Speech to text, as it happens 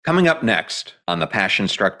Coming up next on the Passion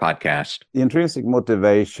Struck podcast. Intrinsic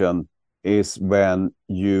motivation is when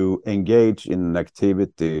you engage in an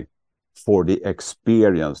activity for the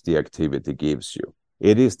experience the activity gives you.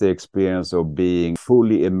 It is the experience of being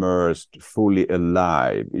fully immersed, fully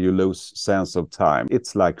alive. You lose sense of time.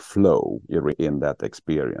 It's like flow. You're in that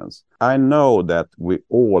experience. I know that we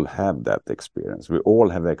all have that experience. We all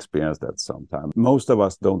have experienced that sometime. Most of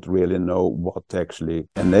us don't really know what actually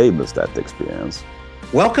enables that experience.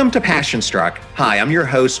 Welcome to Passion Struck. Hi, I'm your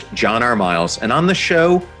host, John R. Miles, and on the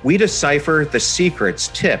show, we decipher the secrets,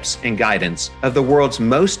 tips, and guidance of the world's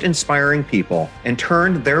most inspiring people and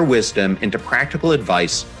turn their wisdom into practical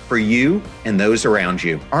advice for you and those around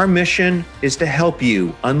you. Our mission is to help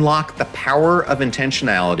you unlock the power of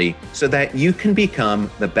intentionality so that you can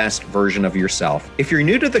become the best version of yourself. If you're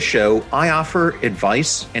new to the show, I offer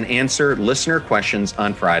advice and answer listener questions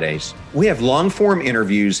on Fridays. We have long-form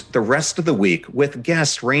interviews the rest of the week with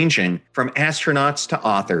guests ranging from astronauts to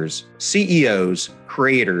authors, CEOs,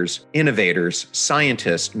 creators, innovators,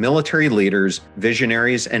 scientists, military leaders,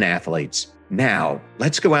 visionaries, and athletes. Now,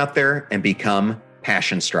 let's go out there and become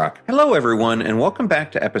Passion Struck. Hello, everyone, and welcome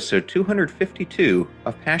back to episode 252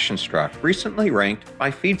 of Passion Struck, recently ranked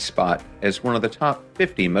by FeedSpot as one of the top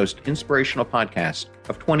 50 most inspirational podcasts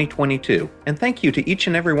of 2022. And thank you to each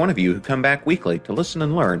and every one of you who come back weekly to listen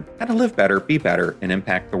and learn how to live better, be better, and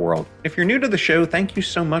impact the world. If you're new to the show, thank you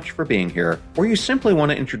so much for being here. Or you simply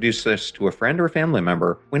want to introduce this to a friend or family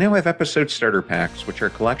member, we now have episode starter packs, which are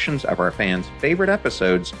collections of our fans' favorite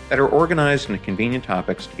episodes that are organized into convenient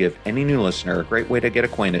topics to give any new listener a great way to get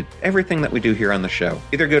acquainted with everything that we do here on the show.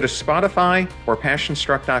 Either go to Spotify or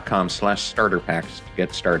passionstruck.com/starter packs to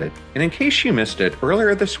get started. And in case you missed it,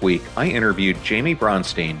 earlier this week, I interviewed Jamie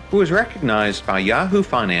Bronstein, who was recognized by Yahoo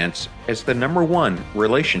Finance as the #1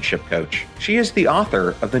 relationship coach. She is the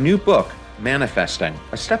author of the new book, Manifesting,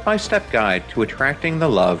 a step-by-step guide to attracting the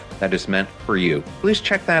love that is meant for you. Please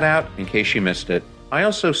check that out in case you missed it. I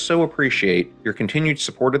also so appreciate your continued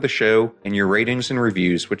support of the show and your ratings and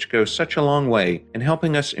reviews, which go such a long way in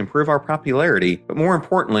helping us improve our popularity, but more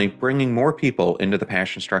importantly, bringing more people into the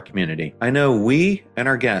Passion Struck community. I know we and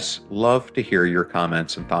our guests love to hear your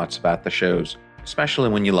comments and thoughts about the shows, especially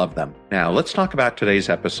when you love them. Now, let's talk about today's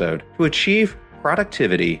episode. To achieve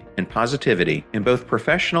productivity and positivity in both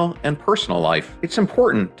professional and personal life, it's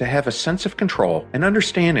important to have a sense of control and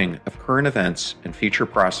understanding of current events and future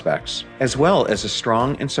prospects, as well as a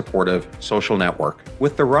strong and supportive social network.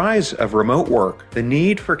 With the rise of remote work, the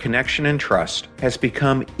need for connection and trust has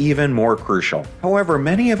become even more crucial. However,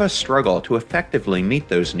 many of us struggle to effectively meet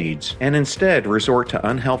those needs and instead resort to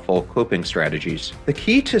unhelpful coping strategies. The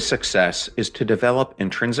key to success is to develop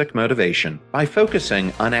intrinsic motivation by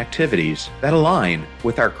focusing on activities that align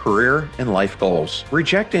with our career and life goals,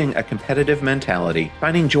 rejecting a competitive mentality,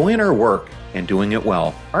 finding joy in our work, and doing it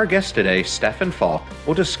well. Our guest today, Stefan Falk,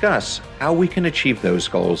 will discuss how we can achieve those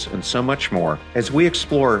goals and so much more as we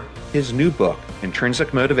explore his new book,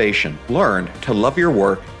 Intrinsic Motivation, Learn to Love Your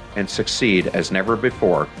Work and Succeed as Never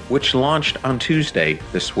Before, which launched on Tuesday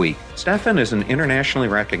this week. Stefan is an internationally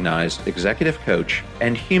recognized executive coach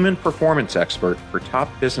and human performance expert for top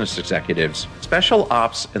business executives, special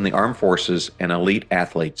ops in the armed forces, and elite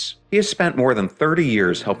athletes. He has spent more than 30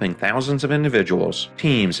 years helping thousands of individuals,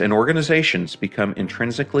 teams, and organizations become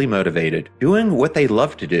intrinsically motivated, doing what they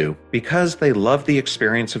love to do because they love the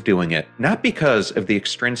experience of doing it, not because of the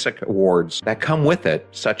extrinsic awards that come with it,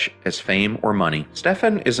 such as fame or money.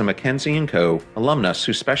 Stefan is a McKinsey & Co. alumnus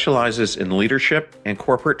who specializes in leadership and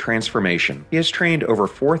corporate transformation. He has trained over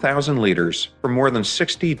 4,000 leaders from more than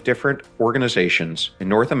 60 different organizations in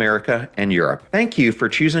North America and Europe. Thank you for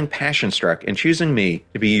choosing Passion Struck and choosing me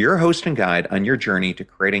to be your host and guide on your journey to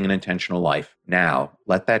creating an intentional life. Now,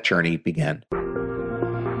 let that journey begin.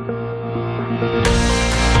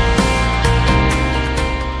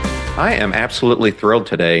 I am absolutely thrilled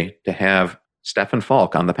today to have Stefan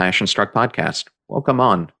Falk on the Passion Struck podcast. Welcome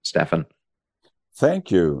on, Stefan.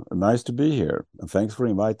 Thank you. Nice to be here. And thanks for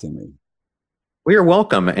inviting me. We are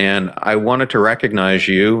welcome. And I wanted to recognize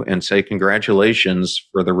you and say congratulations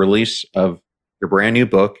for the release of your brand new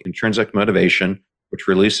book, Intrinsic Motivation, which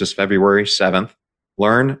releases February 7th.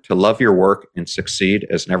 Learn to love your work and succeed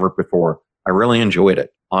as never before. I really enjoyed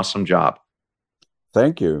it. Awesome job.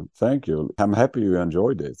 Thank you. Thank you. I'm happy you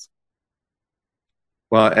enjoyed it.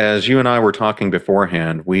 Well, as you and I were talking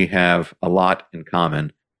beforehand, we have a lot in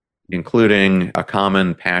common, including a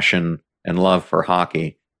common passion and love for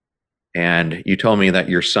hockey. And you told me that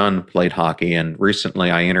your son played hockey. And recently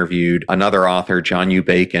I interviewed another author, John U.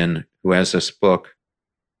 Bacon, who has this book,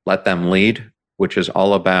 Let Them Lead, which is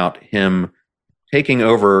all about him taking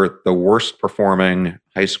over the worst performing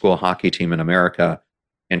high school hockey team in America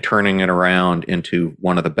and turning it around into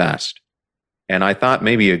one of the best. And I thought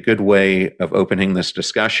maybe a good way of opening this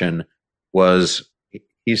discussion was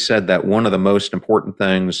he said that one of the most important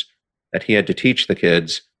things that he had to teach the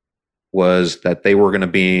kids was that they were going to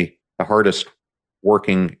be the hardest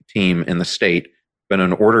working team in the state. But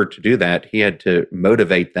in order to do that, he had to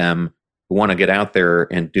motivate them to want to get out there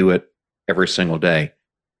and do it every single day.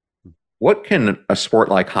 What can a sport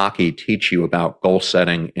like hockey teach you about goal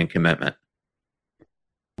setting and commitment?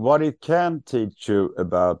 What it can teach you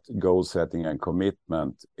about goal setting and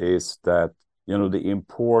commitment is that, the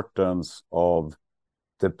importance of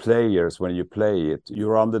the players when you play it.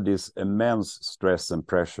 You're under this immense stress and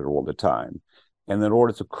pressure all the time. And in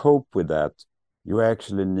order to cope with that, you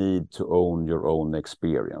actually need to own your own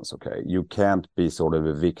experience, okay? You can't be sort of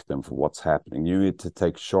a victim for what's happening. You need to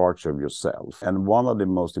take charge of yourself. And one of the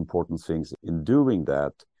most important things in doing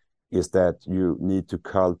that is that you need to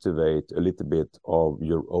cultivate a little bit of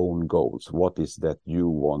your own goals. What is that you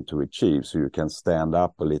want to achieve, so you can stand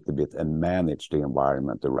up a little bit and manage the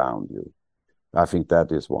environment around you. I think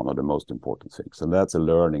that is one of the most important things, and that's a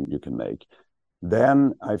learning you can make.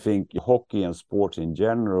 Then I think hockey and sports in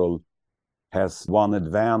general has one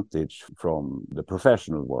advantage from the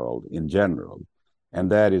professional world in general, and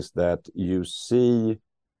that is that you see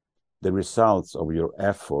the results of your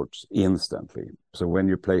efforts instantly. So when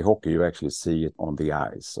you play hockey, you actually see it on the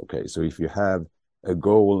ice, okay? So if you have a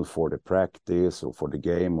goal for the practice or for the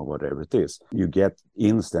game or whatever it is, you get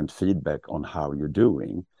instant feedback on how you're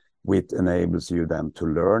doing, which enables you then to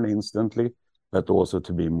learn instantly, but also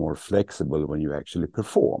to be more flexible when you actually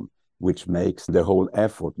perform, which makes the whole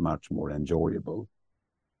effort much more enjoyable.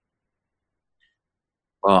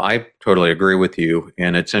 Well, I totally agree with you.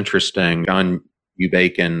 And it's interesting. John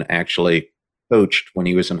Bacon actually coached when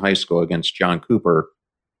he was in high school against John Cooper,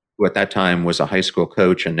 who at that time was a high school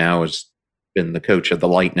coach and now has been the coach of the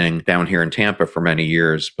Lightning down here in Tampa for many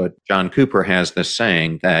years. But John Cooper has this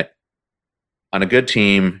saying that on a good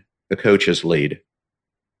team, the coaches lead.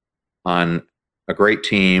 On a great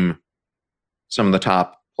team, some of the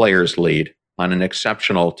top players lead. On an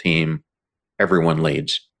exceptional team, everyone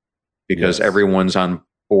leads because everyone's on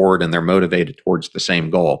board and they're motivated towards the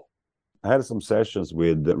same goal. I had some sessions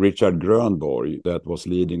with Richard Grönborg that was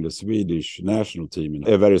leading the Swedish national team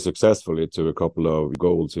very successfully to a couple of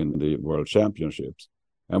goals in the World Championships.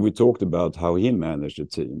 And we talked about how he managed the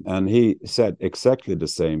team. And he said exactly the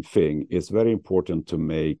same thing. It's very important to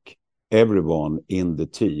make everyone in the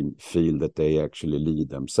team feel that they actually lead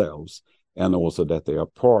themselves and also that they are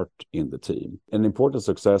part in the team. An important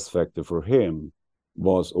success factor for him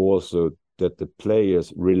was also that the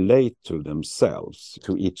players relate to themselves,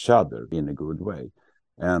 to each other in a good way.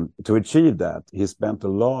 And to achieve that, he spent a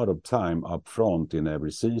lot of time up front in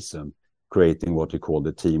every season creating what he called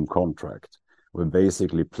the team contract, where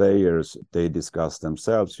basically players, they discuss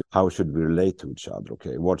themselves, how should we relate to each other?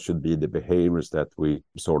 Okay, what should be the behaviors that we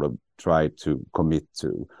sort of try to commit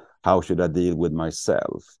to? How should I deal with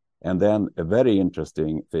myself? And then a very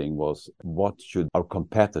interesting thing was, what should our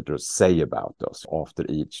competitors say about us after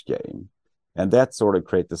each game? And that sort of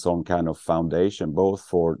created some kind of foundation, both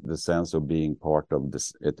for the sense of being part of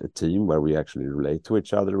this a team where we actually relate to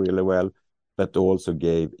each other really well, but also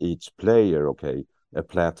gave each player, okay, a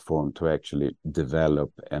platform to actually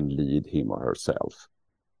develop and lead him or herself.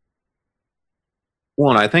 Well,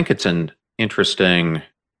 and I think it's an interesting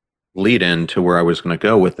lead in to where I was going to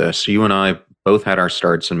go with this. You and I both had our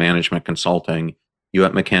starts in management consulting, you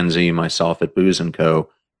at McKinsey, myself at Booz & Co.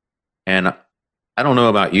 And I don't know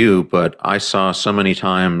about you, but I saw so many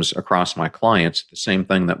times across my clients the same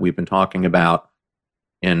thing that we've been talking about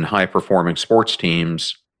in high-performing sports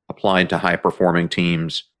teams applied to high-performing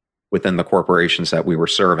teams within the corporations that we were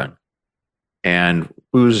serving. And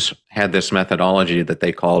Booz had this methodology that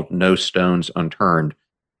they called no stones unturned.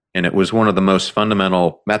 And it was one of the most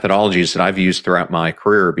fundamental methodologies that I've used throughout my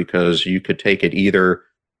career, because you could take it either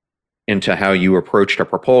into how you approached a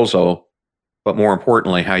proposal, but more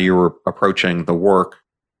importantly, how you were approaching the work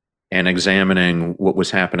and examining what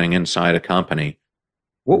was happening inside a company.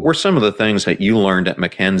 What were some of the things that you learned at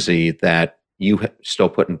McKinsey that you still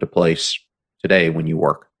put into place today when you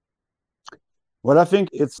work? Well, I think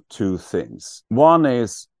it's two things. One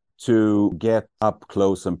is to get up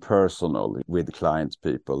close and personal with clients,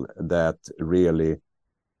 people that really,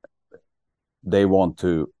 they want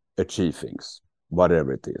to achieve things,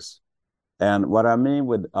 whatever it is. And what I mean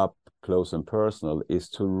with up close and personal is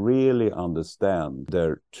to really understand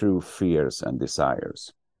their true fears and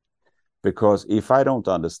desires. Because if I don't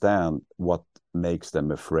understand what makes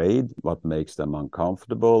them afraid, what makes them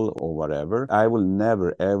uncomfortable or whatever, I will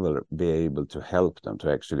never ever be able to help them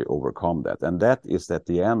to actually overcome that. And that is at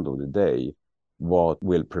the end of the day what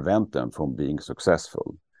will prevent them from being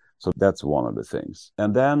successful. So that's one of the things.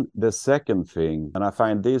 And then the second thing, and I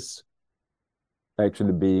find this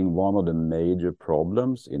actually being one of the major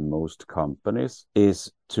problems in most companies,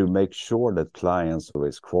 is to make sure that clients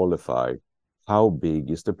always qualify how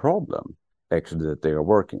big is the problem actually that they are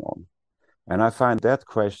working on. And I find that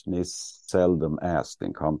question is seldom asked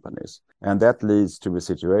in companies. And that leads to a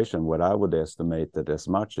situation where I would estimate that as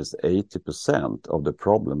much as 80% of the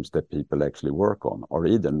problems that people actually work on are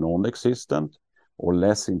either non-existent or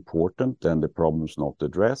less important than the problems not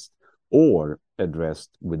addressed, or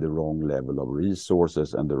addressed with the wrong level of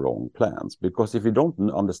resources and the wrong plans. Because if you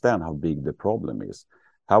don't understand how big the problem is,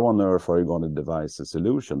 how on earth are you going to devise a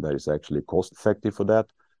solution that is actually cost effective for that,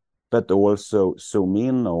 but also zoom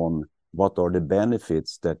in on what are the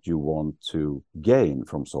benefits that you want to gain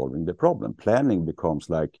from solving the problem? Planning becomes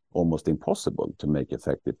like almost impossible to make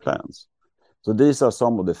effective plans. So these are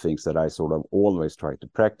some of the things that I sort of always try to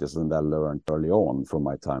practice and I learned early on from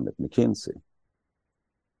my time at McKinsey.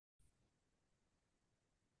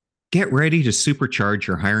 Get ready to supercharge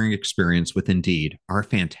your hiring experience with Indeed, our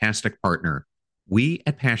fantastic partner. We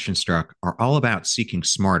at PassionStruck are all about seeking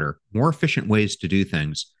smarter, more efficient ways to do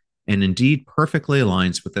things, and Indeed perfectly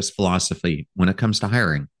aligns with this philosophy when it comes to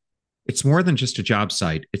hiring. It's more than just a job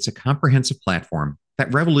site, it's a comprehensive platform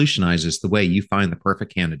that revolutionizes the way you find the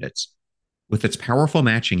perfect candidates. With its powerful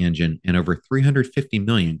matching engine and over 350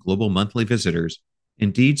 million global monthly visitors,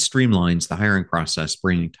 Indeed streamlines the hiring process,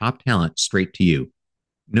 bringing top talent straight to you.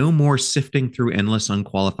 No more sifting through endless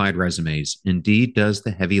unqualified resumes. Indeed does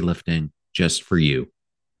the heavy lifting just for you.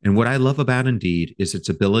 And what I love about Indeed is its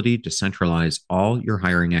ability to centralize all your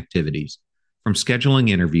hiring activities, from scheduling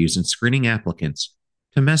interviews and screening applicants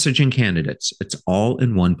to messaging candidates. It's all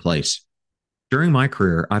in one place. During my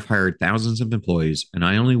career, I've hired thousands of employees, and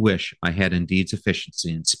I only wish I had Indeed's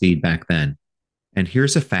efficiency and speed back then. And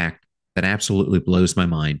here's a fact that absolutely blows my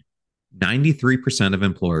mind. 93% of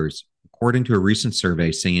employers, according to a recent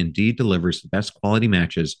survey, say Indeed delivers the best quality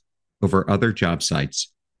matches over other job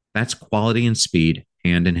sites. That's quality and speed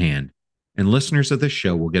hand in hand. And listeners of this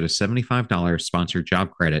show will get a $75 sponsored job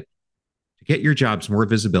credit to get your jobs more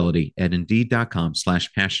visibility at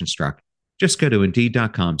Indeed.com/PassionStruck. Just go to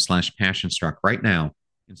Indeed.com/PassionStruck right now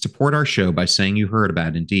and support our show by saying you heard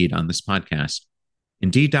about Indeed on this podcast.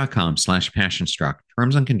 Indeed.com/PassionStruck.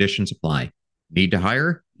 Terms and conditions apply. Need to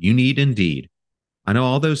hire? You need Indeed. I know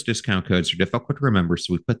all those discount codes are difficult to remember,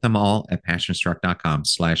 so we put them all at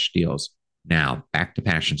PassionStruck.com/deals. Now, back to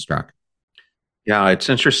PassionStruck. Yeah, it's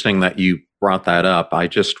interesting that you brought that up. I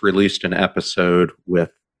just released an episode with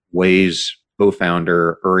Waze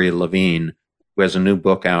co-founder Uri Levine, who has a new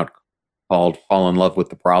book out called Fall in Love with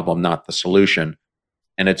the Problem, Not the Solution.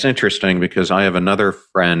 And it's interesting because I have another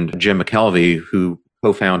friend, Jim McKelvey, who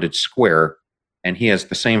co-founded Square, and he has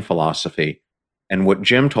the same philosophy. And what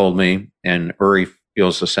Jim told me, and Uri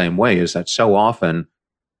feels the same way, is that so often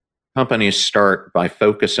companies start by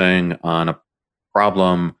focusing on a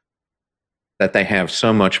problem that they have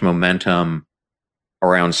so much momentum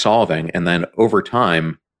around solving. And then over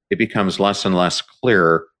time, it becomes less and less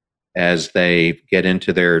clear as they get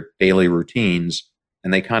into their daily routines,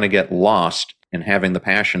 and they kind of get lost in having the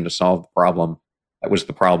passion to solve the problem that was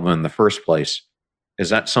the problem in the first place.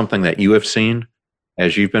 Is that something that you have seen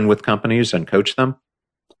as you've been with companies and coached them?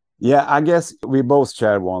 Yeah, I guess we both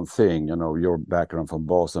share one thing, your background from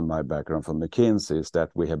Boston and my background from McKinsey is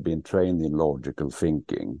that we have been trained in logical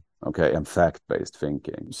thinking, okay, and fact-based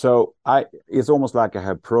thinking. So it's almost like I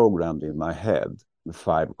have programmed in my head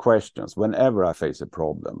 5 questions whenever I face a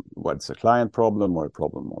problem, whether it's a client problem or a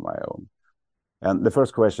problem on my own. And the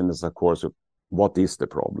first question is, of course, what is the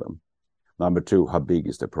problem? Number 2, how big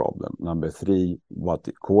is the problem? Number 3, what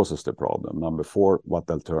causes the problem? Number 4,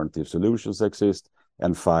 what alternative solutions exist?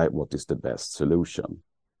 And 5, what is the best solution?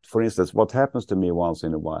 For instance, what happens to me once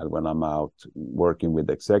in a while when I'm out working with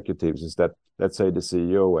executives is that, let's say the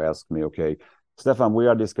CEO asks me, okay, Stefan, we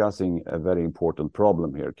are discussing a very important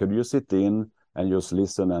problem here. Could you sit in and just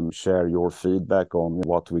listen and share your feedback on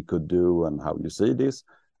what we could do and how you see this?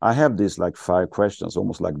 I have these like 5 questions,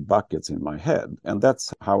 almost like buckets in my head. And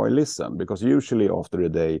that's how I listen, because usually after a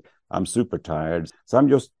day, I'm super tired. So I'm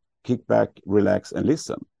just kick back, relax, and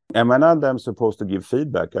listen. And when I'm supposed to give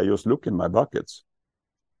feedback, I just look in my buckets.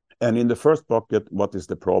 And in the first bucket, what is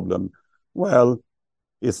the problem? Well,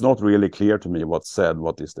 it's not really clear to me what's said,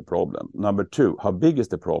 what is the problem. Number 2, how big is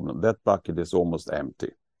the problem? That bucket is almost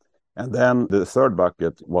empty. And then the third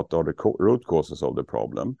bucket, what are the root causes of the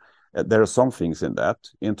problem? There are some things in that.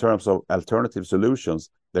 In terms of alternative solutions,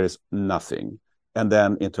 there is nothing. And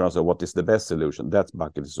then in terms of what is the best solution, that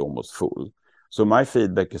bucket is almost full. So my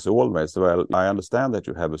feedback is always, well, I understand that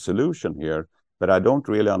you have a solution here, but I don't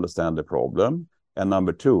really understand the problem. And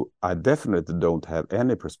number two, I definitely don't have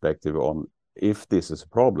any perspective on if this is a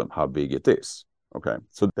problem, how big it is. Okay,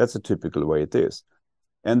 so that's a typical way it is.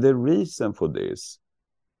 And the reason for this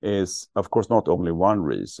is, of course, not only one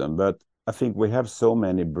reason, but I think we have so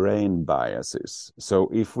many brain biases. So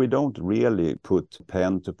if we don't really put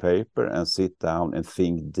pen to paper and sit down and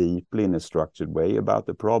think deeply in a structured way about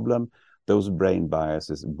the problem, those brain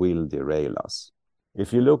biases will derail us.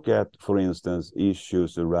 If you look at, for instance,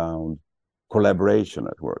 issues around collaboration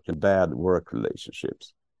at work and bad work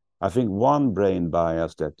relationships, I think one brain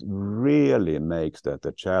bias that really makes that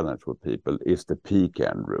a challenge for people is the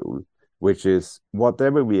pecan rule, which is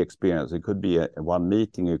whatever we experience, it could be one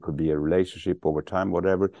meeting, it could be a relationship over time,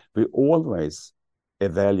 whatever, we always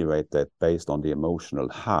evaluate that based on the emotional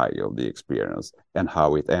high of the experience and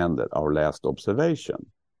how it ended, our last observation.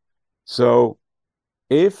 So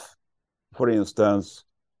if, for instance,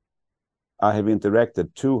 I have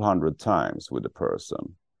interacted 200 times with a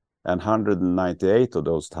person, and 198 of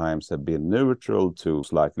those times have been neutral to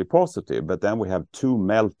slightly positive, but then we have 2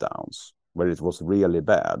 meltdowns where it was really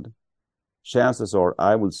bad. Chances are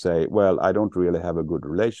I would say, well, I don't really have a good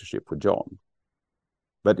relationship with John.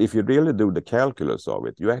 But if you really do the calculus of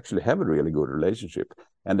it, you actually have a really good relationship.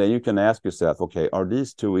 And then you can ask yourself, okay, are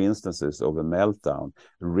these 2 instances of a meltdown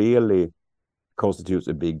really constitutes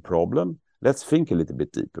a big problem? Let's think a little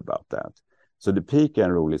bit deep about that. So the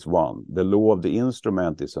pecan rule is one. The law of the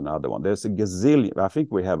instrument is another one. There's a gazillion. I think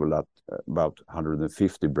we have a lot, about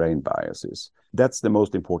 150 brain biases. That's the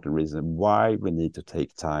most important reason why we need to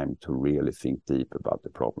take time to really think deep about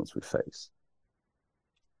the problems we face.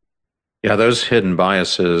 Yeah, those hidden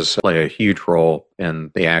biases play a huge role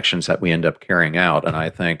in the actions that we end up carrying out. And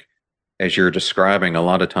I think, as you're describing, a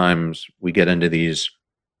lot of times we get into these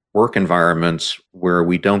work environments where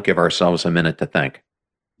we don't give ourselves a minute to think,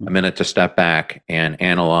 a minute to step back and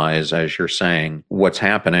analyze, as you're saying, what's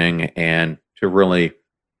happening, and to really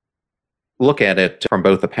look at it from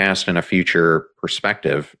both a past and a future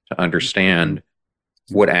perspective to understand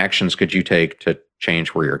what actions could you take to change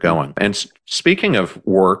where you're going. And speaking of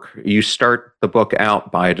work, you start the book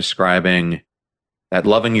out by describing that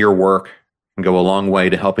loving your work can go a long way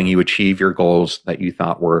to helping you achieve your goals that you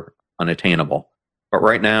thought were unattainable. But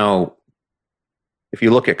right now, if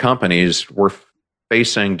you look at companies, we're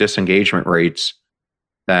facing disengagement rates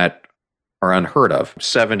that are unheard of.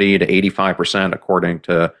 70 to 85%, according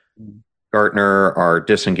to Gartner, are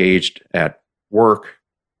disengaged at work.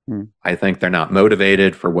 I think they're not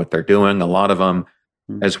motivated for what they're doing. A lot of them,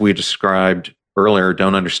 as we described earlier,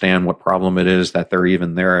 don't understand what problem it is that they're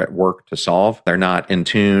even there at work to solve. They're not in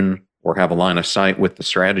tune or have a line of sight with the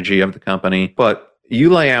strategy of the company. But you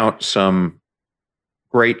lay out some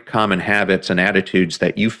great common habits and attitudes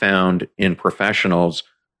that you found in professionals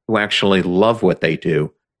who actually love what they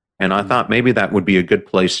do. And I thought maybe that would be a good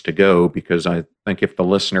place to go, because I think if the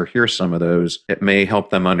listener hears some of those, it may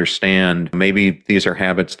help them understand maybe these are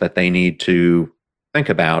habits that they need to think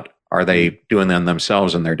about. Are they doing them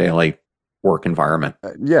themselves in their daily work environment?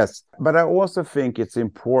 Yes, but I also think it's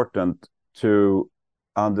important to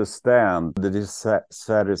understand the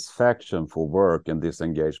dissatisfaction for work and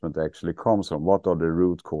disengagement actually comes from. What are the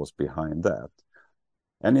root cause behind that?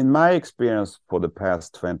 And in my experience for the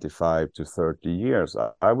past 25 to 30 years,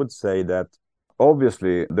 I would say that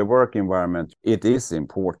obviously the work environment, it is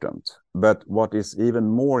important. But what is even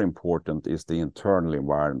more important is the internal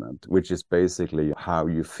environment, which is basically how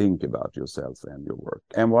you think about yourself and your work.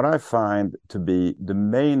 And what I find to be the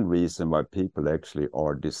main reason why people actually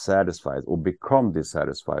are dissatisfied or become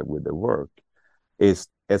dissatisfied with their work is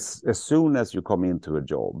as soon as you come into a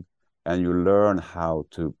job and you learn how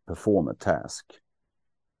to perform a task,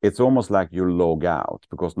 it's almost like you log out,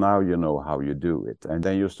 because now you know how you do it. And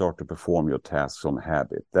then you start to perform your tasks on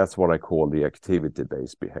habit. That's what I call the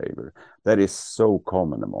activity-based behavior. That is so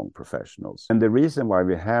common among professionals. And the reason why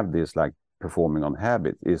we have this, like performing on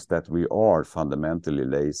habit, is that we are fundamentally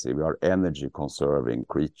lazy. We are energy-conserving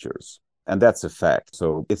creatures. And that's a fact.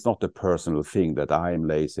 So it's not a personal thing that I am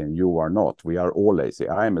lazy and you are not. We are all lazy.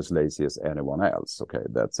 I am as lazy as anyone else. Okay,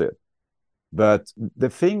 that's it. But the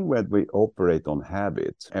thing when we operate on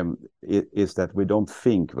habit is that we don't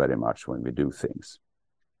think very much when we do things.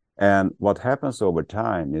 And what happens over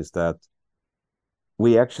time is that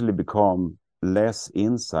we actually become less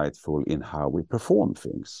insightful in how we perform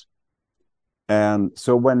things. And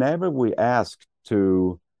so whenever we ask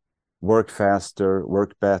to work faster,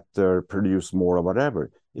 work better, produce more, or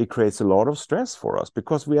whatever. It creates a lot of stress for us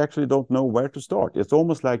because we actually don't know where to start. It's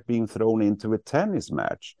almost like being thrown into a tennis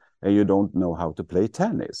match and you don't know how to play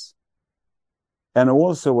tennis. And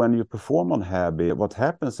also when you perform on habit, what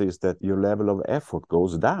happens is that your level of effort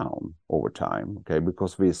goes down over time, okay,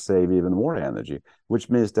 because we save even more energy, which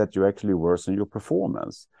means that you actually worsen your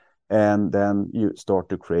performance. And then you start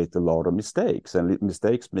to create a lot of mistakes, and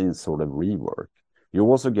mistakes means sort of rework. You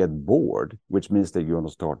also get bored, which means that you're going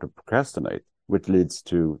to start to procrastinate, which leads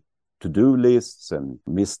to to-do lists and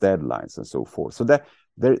missed deadlines and so forth. So that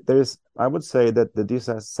there's, I would say that the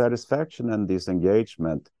dissatisfaction and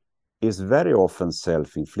disengagement is very often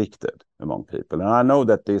self-inflicted among people. And I know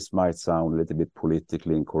that this might sound a little bit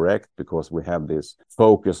politically incorrect because we have this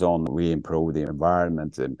focus on we improve the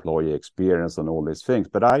environment, the employee experience and all these things.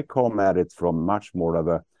 But I come at it from much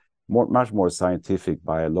more scientific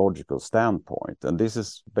biological standpoint. And this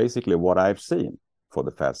is basically what I've seen for the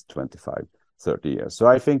past 25, 30 years. So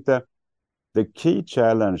I think that the key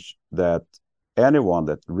challenge that anyone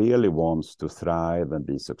that really wants to thrive and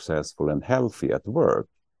be successful and healthy at work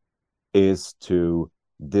is to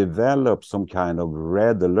develop some kind of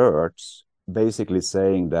red alerts, basically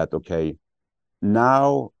saying that, okay,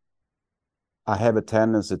 now I have a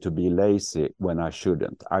tendency to be lazy when I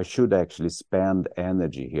shouldn't. I should actually spend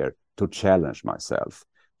energy here to challenge myself,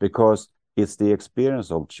 because it's the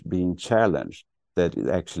experience of being challenged that it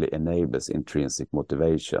actually enables intrinsic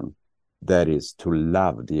motivation. That is to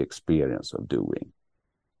love the experience of doing.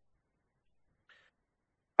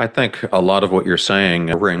 I think a lot of what you're saying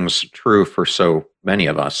rings true for so many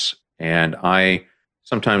of us. And I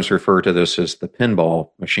sometimes refer to this as the pinball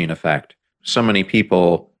machine effect. So many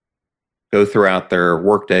people go throughout their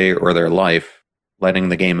workday or their life letting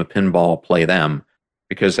the game of pinball play them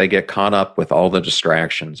because they get caught up with all the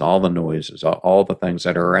distractions, all the noises, all the things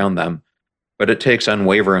that are around them. But it takes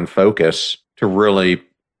unwavering focus to really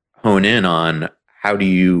hone in on how do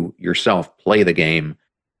you yourself play the game,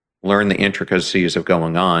 learn the intricacies of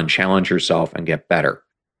going on, challenge yourself, and get better.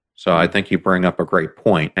 So I think you bring up a great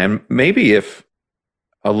point. And maybe if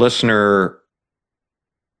a listener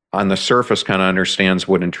on the surface kind of understands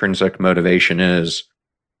what intrinsic motivation is,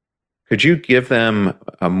 could you give them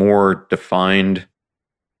a more defined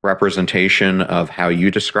representation of how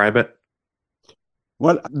you describe it?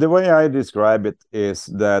 Well, the way I describe it is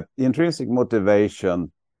that intrinsic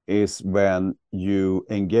motivation is when you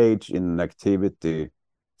engage in an activity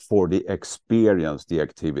for the experience the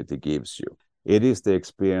activity gives you. It is the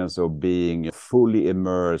experience of being fully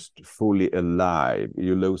immersed, fully alive.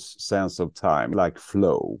 You lose sense of time, like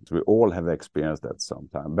flow. We all have experienced that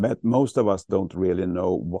sometime, but most of us don't really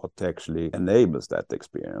know what actually enables that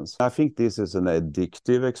experience. I think this is an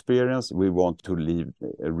addictive experience. We want to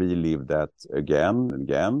relive that again and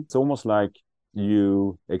again. It's almost like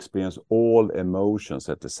you experience all emotions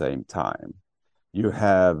at the same time. You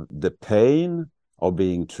have the pain of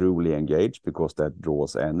being truly engaged because that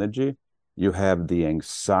draws energy. You have the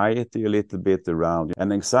anxiety a little bit around,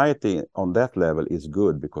 and anxiety on that level is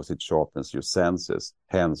good because it sharpens your senses,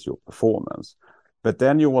 hence your performance. But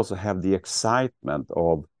then you also have the excitement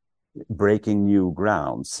of breaking new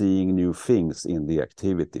ground, seeing new things in the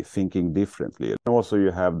activity, thinking differently. And also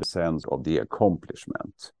you have the sense of the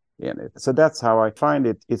accomplishment in it. So that's how I find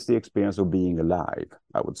it. It's the experience of being alive,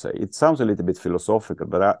 I would say. It sounds a little bit philosophical,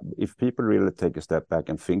 but if people really take a step back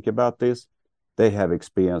and think about this, they have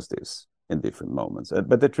experienced this in different moments.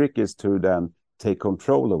 But the trick is to then take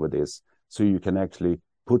control over this so you can actually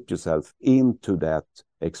put yourself into that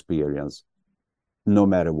experience no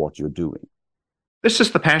matter what you're doing. This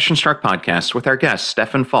is the Passion Struck Podcast with our guest,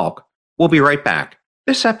 Stefan Falk. We'll be right back.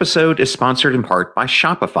 This episode is sponsored in part by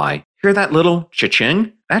Shopify. Hear that little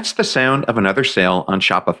cha-ching? That's the sound of another sale on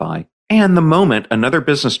Shopify. And the moment another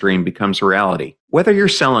business dream becomes reality. Whether you're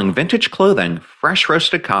selling vintage clothing, fresh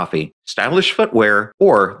roasted coffee, stylish footwear,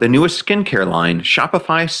 or the newest skincare line,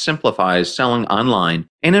 Shopify simplifies selling online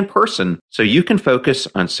and in person so you can focus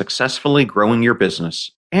on successfully growing your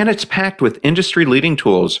business. And it's packed with industry-leading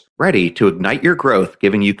tools ready to ignite your growth,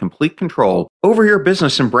 giving you complete control over your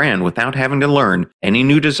business and brand without having to learn any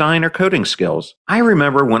new design or coding skills. I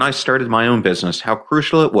remember when I started my own business, how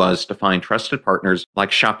crucial it was to find trusted partners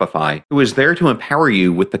like Shopify, who is there to empower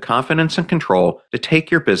you with the confidence and control to take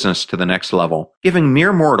your business to the next level, giving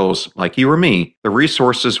mere mortals like you or me the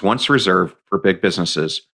resources once reserved for big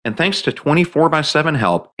businesses. And thanks to 24/7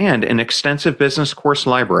 help and an extensive business course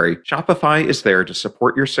library, Shopify is there to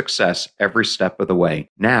support your success every step of the way.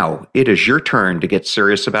 Now, it is your turn to get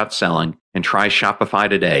serious about selling and try Shopify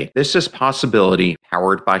today. This is Possibility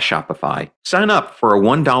powered by Shopify. Sign up for a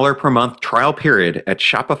 $1 per month trial period at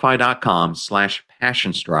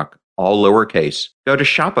shopify.com/passionstruck, all lowercase. Go to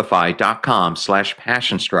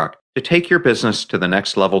shopify.com/passionstruck to take your business to the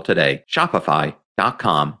next level today.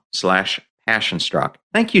 Shopify.com/passionstruck.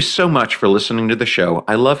 Thank you so much for listening to the show.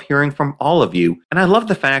 I love hearing from all of you, and I love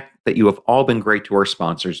the fact that you have all been great to our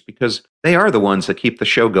sponsors because they are the ones that keep the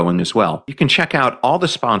show going as well. You can check out all the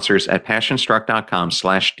sponsors at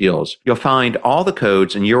passionstruck.com/deals. You'll find all the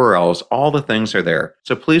codes and URLs, all the things are there.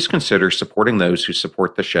 So please consider supporting those who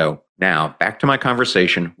support the show. Now, back to my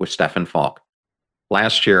conversation with Stefan Falk.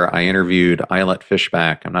 Last year, I interviewed Ayelet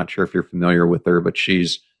Fishback. I'm not sure if you're familiar with her, but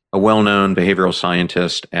she's a well-known behavioral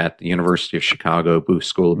scientist at the University of Chicago Booth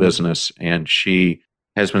School of Business, and she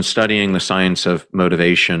has been studying the science of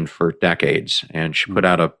motivation for decades. And she put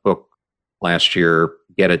out a book last year,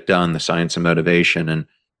 Get It Done, The Science of Motivation. And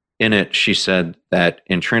in it, she said that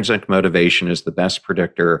intrinsic motivation is the best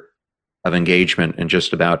predictor of engagement in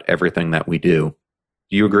just about everything that we do.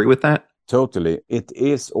 Do you agree with that? Totally. It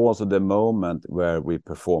is also the moment where we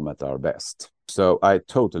perform at our best. So I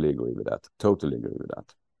totally agree with that. Totally agree with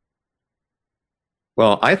that.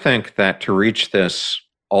 Well, I think that to reach this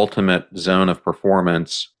ultimate zone of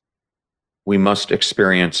performance, we must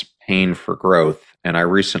experience pain for growth. And I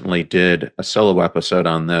recently did a solo episode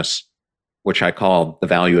on this, which I called The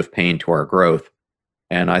Value of Pain to Our Growth.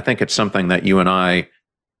 And I think it's something that you and I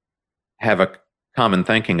have a common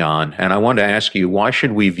thinking on. And I wanted to ask you, why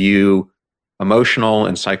should we view emotional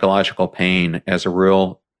and psychological pain as a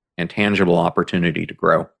real and tangible opportunity to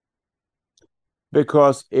grow?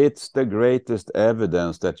 Because it's the greatest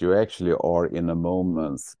evidence that you actually are in a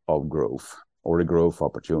moment of growth or a growth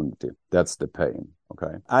opportunity. That's the pain,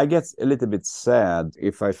 okay? I get a little bit sad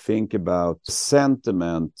if I think about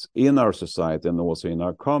sentiment in our society and also in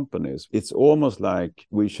our companies. It's almost like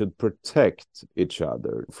we should protect each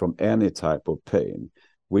other from any type of pain.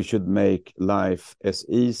 We should make life as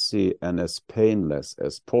easy and as painless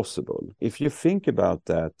as possible. If you think about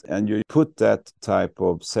that and you put that type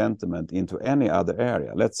of sentiment into any other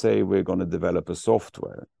area, let's say we're going to develop a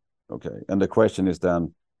software, okay? And the question is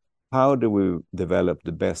then, how do we develop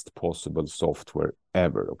the best possible software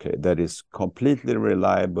ever, okay? That is completely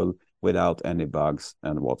reliable without any bugs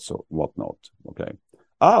and whatnot, okay?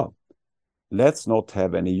 Let's not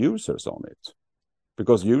have any users on it,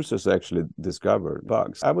 because users actually discover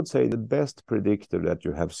bugs. I would say the best predictor that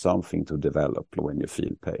you have something to develop when you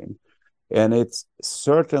feel pain. And it's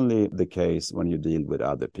certainly the case when you deal with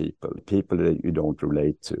other people that you don't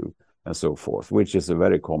relate to and so forth, which is a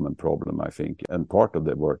very common problem, I think. And part of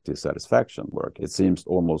the work is satisfaction work. It seems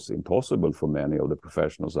almost impossible for many of the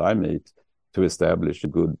professionals I meet to establish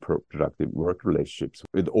good, productive work relationships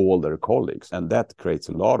with all their colleagues. And that creates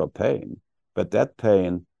a lot of pain. But that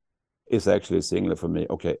pain is actually a signal for me,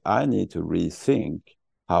 okay, I need to rethink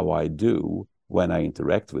how I do when I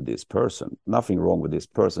interact with this person. Nothing wrong with this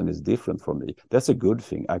person, is different from me. That's a good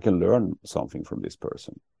thing. I can learn something from this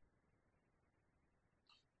person.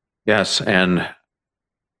 Yes, and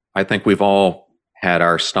I think we've all had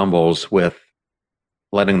our stumbles with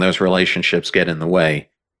letting those relationships get in the way.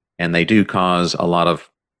 And they do cause a lot of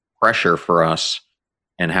pressure for us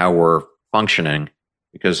and how we're functioning.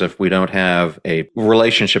 Because if we don't have a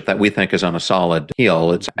relationship that we think is on a solid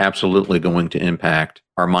keel, it's absolutely going to impact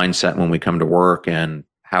our mindset when we come to work and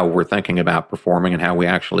how we're thinking about performing and how we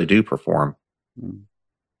actually do perform. Mm.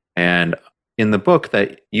 And in the book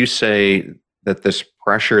that you say that this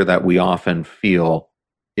pressure that we often feel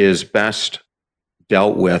is best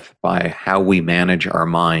dealt with by how we manage our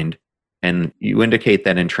mind. And you indicate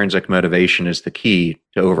that intrinsic motivation is the key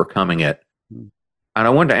to overcoming it. Mm. And I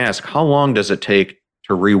wanted to ask, how long does it take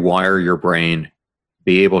to rewire your brain,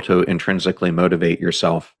 be able to intrinsically motivate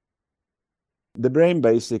yourself? The brain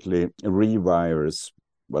basically rewires,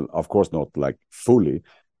 well, of course not like fully,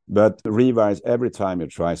 but rewires every time you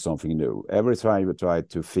try something new. Every time you try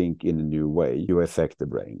to think in a new way, you affect the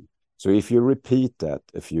brain. So if you repeat that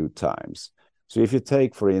a few times, so if you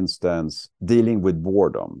take, for instance, dealing with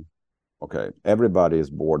boredom, okay, everybody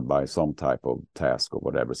is bored by some type of task or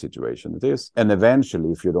whatever situation it is. And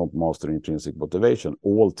eventually, if you don't master intrinsic motivation,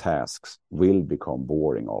 all tasks will become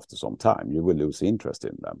boring after some time. You will lose interest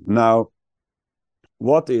in them. Now,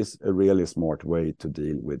 what is a really smart way to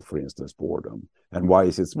deal with, for instance, boredom? And why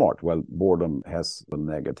is it smart? Well, boredom has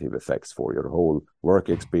negative effects for your whole work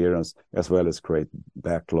experience, as well as create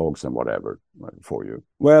backlogs and whatever for you.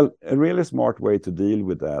 Well, a really smart way to deal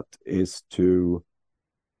with that is to,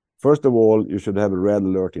 first of all, you should have a red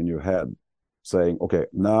alert in your head saying, okay,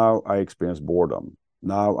 now I experience boredom.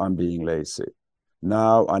 Now I'm being lazy.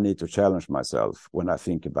 Now I need to challenge myself when I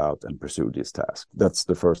think about and pursue this task. That's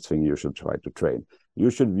the first thing you should try to train.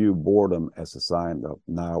 You should view boredom as a sign of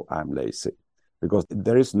now I'm lazy, because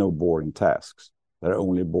there is no boring tasks. There are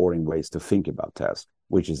only boring ways to think about tasks,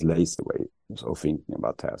 which is lazy way of thinking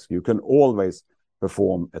about tasks. You can always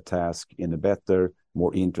perform a task in a better,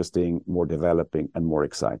 more interesting, more developing, and more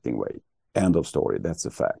exciting way. End of story. That's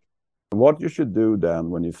a fact. What you should do then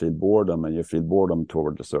when you feel boredom and you feel boredom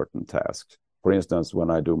toward a certain task, for instance,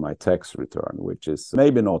 when I do my tax return, which is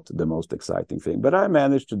maybe not the most exciting thing, but I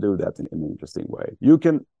managed to do that in an interesting way. You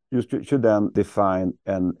should then define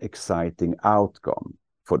an exciting outcome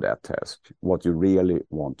for that task, what you really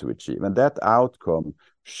want to achieve. And that outcome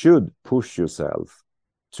should push yourself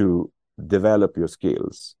to develop your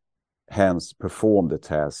skills, hence perform the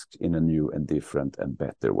task in a new and different and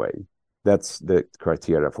better way. That's the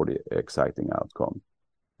criteria for the exciting outcome.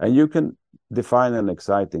 And you can define an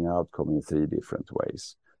exciting outcome in 3 different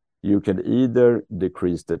ways. You can either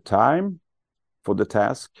decrease the time for the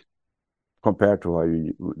task compared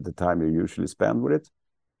to the time you usually spend with it.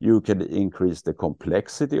 You can increase the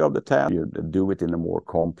complexity of the task. You do it in a more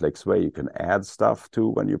complex way. You can add stuff to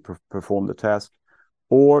when you perform the task.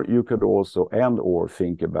 Or you could also or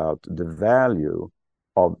think about the value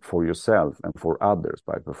for yourself and for others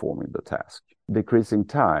by performing the task. Decreasing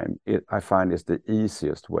time, I find, is the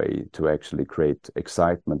easiest way to actually create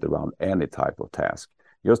excitement around any type of task.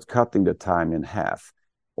 Just cutting the time in half.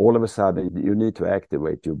 All of a sudden, you need to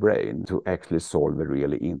activate your brain to actually solve a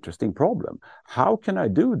really interesting problem. How can I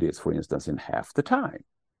do this, for instance, in half the time?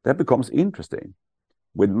 That becomes interesting.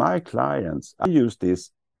 With my clients, I use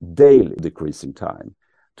this daily decreasing time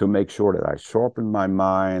to make sure that I sharpen my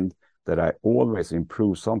mind, that I always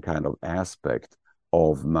improve some kind of aspect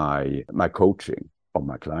of my coaching of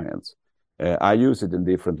my clients. I use it in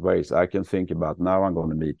different ways. I can think about, now I'm going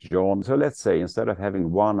to meet John. So let's say instead of having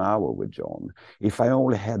 1 hour with John, if I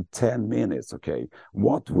only had 10 minutes, okay,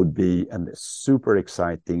 what would be a super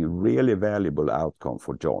exciting, really valuable outcome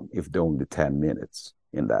for John if there only 10 minutes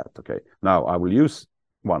in that, okay? Now I will use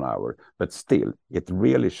 1 hour, but still, it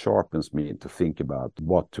really sharpens me to think about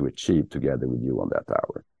what to achieve together with you on that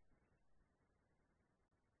hour.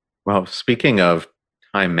 Well, speaking of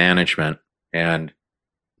time management, and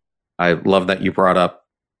I love that you brought up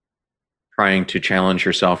trying to challenge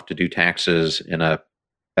yourself to do taxes in a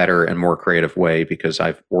better and more creative way, because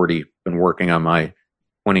I've already been working on my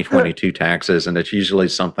 2022 taxes, and it's usually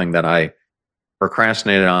something that I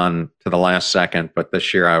procrastinated on to the last second. But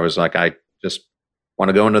this year I was like, I just want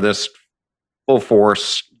to go into this full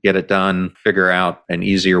force, get it done, figure out an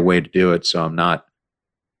easier way to do it so I'm not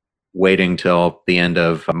waiting till the end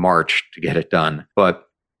of March to get it done. But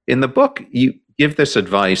in the book, you give this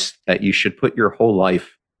advice that you should put your whole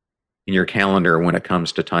life in your calendar when it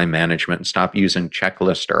comes to time management and stop using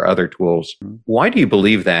checklists or other tools. Why do you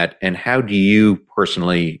believe that? And how do you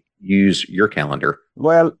personally use your calendar?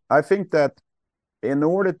 Well, I think that in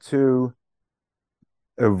order to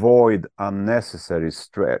avoid unnecessary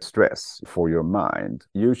stress for your mind,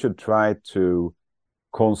 you should try to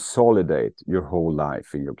consolidate your whole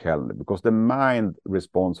life in your calendar, because the mind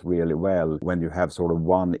responds really well when you have sort of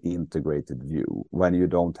one integrated view, when you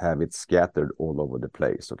don't have it scattered all over the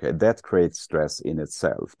place. Okay, that creates stress in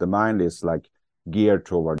itself. The mind is like geared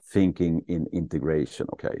toward thinking in integration.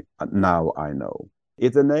 Okay, now I know.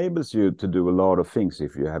 It enables you to do a lot of things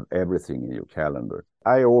if you have everything in your calendar.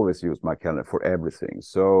 I always use my calendar for everything.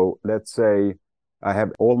 So let's say I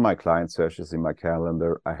have all my client sessions in my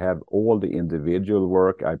calendar. I have all the individual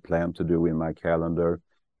work I plan to do in my calendar.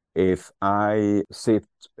 If I sit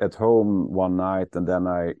at home one night and then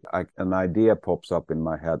an idea pops up in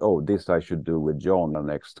my head, oh, this I should do with John, the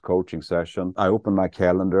next coaching session. I open my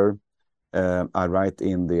calendar, I write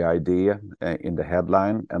in the idea in the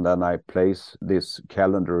headline, and then I place this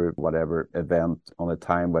calendar, whatever event, on a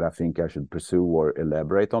time where I think I should pursue or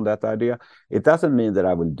elaborate on that idea. It doesn't mean that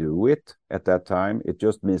I will do it at that time. It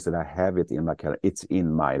just means that I have it in my calendar. It's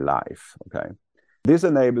in my life, okay? This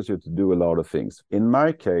enables you to do a lot of things. In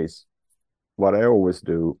my case, what I always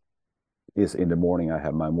do is in the morning I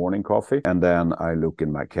have my morning coffee, and then I look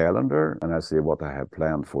in my calendar and I see what I have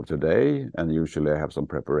planned for today, and usually I have some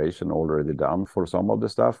preparation already done for some of the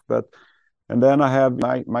stuff. And then I have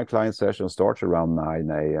my client session starts around 9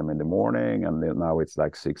 a.m. in the morning, and now it's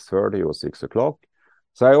like 6:30 or 6 o'clock.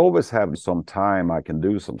 So I always have some time I can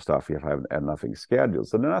do some stuff if I have nothing scheduled.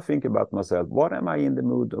 So then I think about myself, what am I in the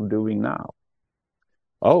mood of doing now?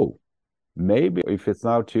 Oh, maybe if it's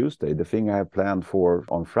now Tuesday, the thing I have planned for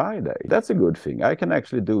on Friday, that's a good thing. I can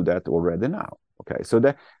actually do that already now. Okay, so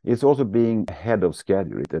that it's also being ahead of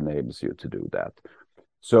schedule. It enables you to do that.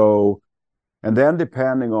 So, and then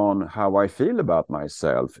depending on how I feel about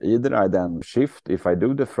myself, either I then shift, if I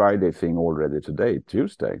do the Friday thing already today,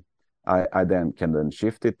 Tuesday, I then can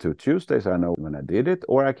shift it to Tuesday, so I know when I did it,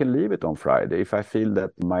 or I can leave it on Friday if I feel that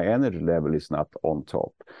my energy level is not on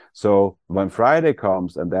top. So when Friday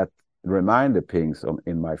comes and that reminder pings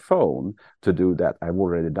in my phone to do that, I've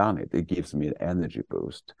already done it. It gives me an energy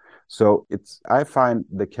boost. So I find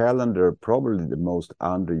the calendar probably the most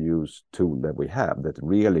underused tool that we have that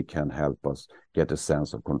really can help us get a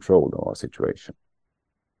sense of control of our situation.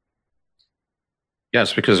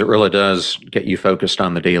 Yes, because it really does get you focused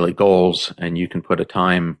on the daily goals, and you can put a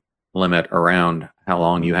time limit around how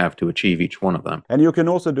long you have to achieve each one of them. And you can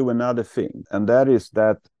also do another thing, and that is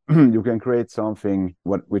that you can create something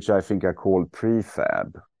which I think I call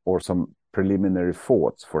prefab, or some preliminary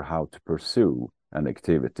thoughts for how to pursue an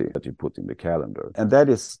activity that you put in the calendar. And that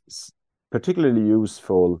is particularly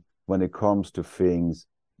useful when it comes to things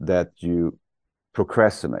that you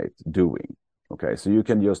procrastinate doing. Okay, so you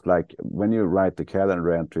can just, like, when you write the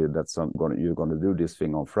calendar entry that you're going to do this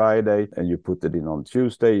thing on Friday, and you put it in on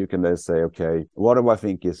Tuesday, you can then say, okay, what do I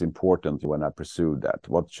think is important when I pursue that?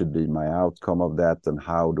 What should be my outcome of that, and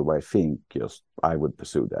how do I think I would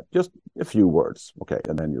pursue that? Just a few words, okay,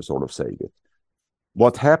 and then you sort of save it.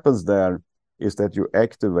 What happens there is that you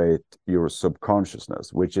activate your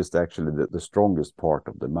subconsciousness, which is actually the strongest part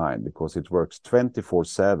of the mind, because it works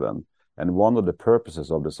 24/7. And one of the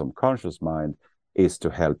purposes of the subconscious mind is to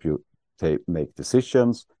help you make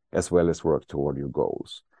decisions as well as work toward your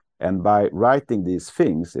goals. And by writing these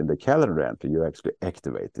things in the calendar entry, you actually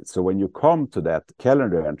activate it. So when you come to that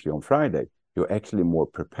calendar entry on Friday, you're actually more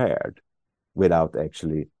prepared without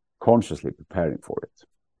actually consciously preparing for it.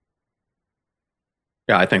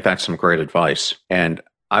 Yeah, I think that's some great advice. And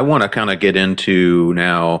I want to kind of get into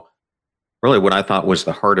now really what I thought was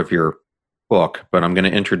the heart of your book, but I'm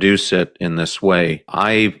going to introduce it in this way.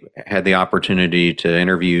 I had the opportunity to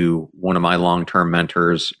interview one of my long-term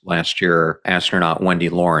mentors last year, astronaut Wendy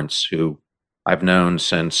Lawrence, who I've known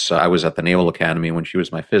since I was at the Naval Academy when she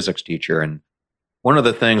was my physics teacher. And one of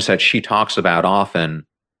the things that she talks about often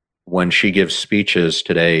when she gives speeches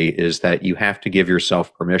today is that you have to give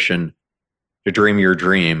yourself permission to dream your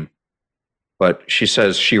dream. But she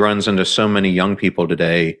says she runs into so many young people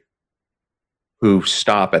today who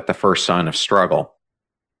stop at the first sign of struggle.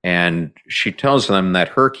 And she tells them that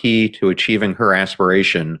her key to achieving her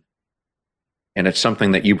aspiration, and it's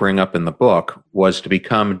something that you bring up in the book, was to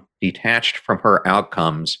become detached from her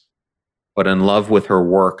outcomes, but in love with her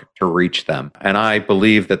work to reach them. And I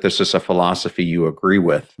believe that this is a philosophy you agree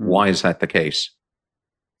with. Why is that the case?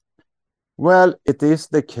 Well, it is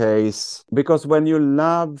the case because when you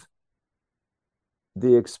love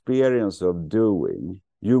the experience of doing,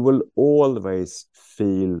 you will always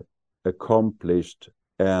feel accomplished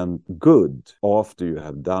and good after you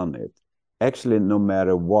have done it. Actually, no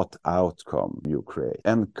matter what outcome you create.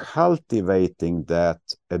 And cultivating that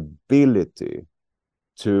ability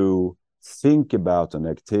to think about an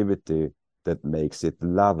activity that makes it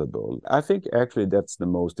lovable. I think actually that's the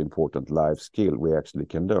most important life skill we actually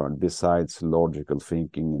can learn, besides logical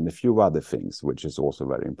thinking and a few other things, which is also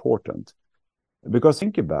very important. Because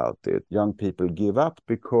think about it, young people give up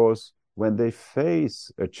because when they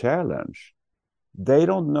face a challenge, they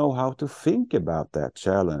don't know how to think about that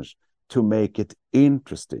challenge to make it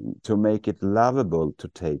interesting, to make it lovable, to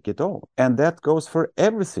take it on. And that goes for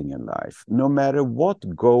everything in life. No matter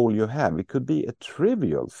what goal you have, it could be a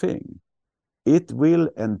trivial thing. It will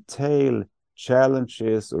entail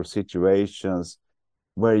challenges or situations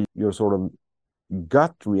where your sort of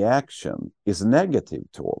gut reaction is negative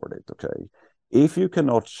toward it, okay? If you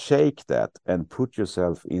cannot shake that and put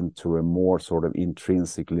yourself into a more sort of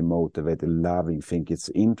intrinsically motivated, loving, think it's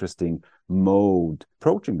interesting mode,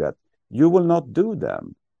 approaching that, you will not do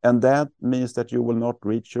them. And that means that you will not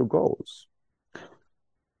reach your goals.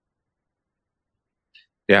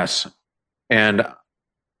 Yes. And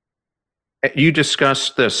you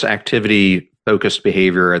discussed this activity-focused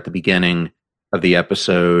behavior at the beginning of the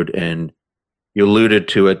episode, and you alluded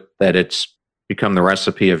to it that it's become the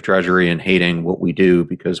recipe of drudgery and hating what we do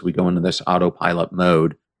because we go into this autopilot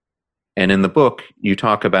mode. And in the book, you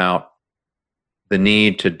talk about the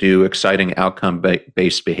need to do exciting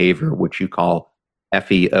outcome-based behavior, which you call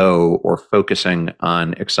FEO, or focusing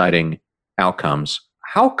on exciting outcomes.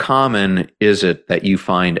 How common is it that you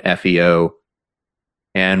find FEO,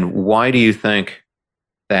 and why do you think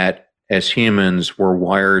that as humans we're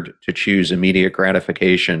wired to choose immediate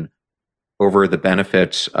gratification over the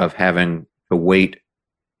benefits of having to wait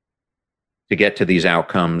to get to these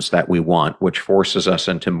outcomes that we want, which forces us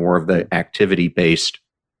into more of the activity-based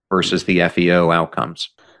versus the FEO outcomes?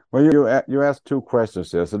 Well, you asked two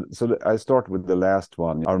questions here. So I start with the last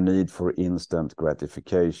one, our need for instant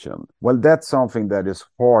gratification. Well, that's something that is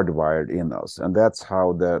hardwired in us, and that's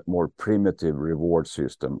how the more primitive reward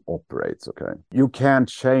system operates, okay? You can't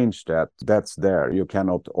change that. That's there. You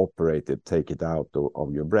cannot operate it, take it out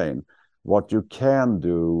of your brain. What you can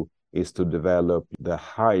do is to develop the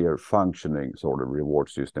higher functioning sort of reward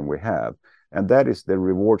system we have. And that is the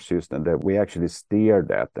reward system that we actually steer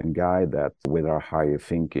that and guide that with our higher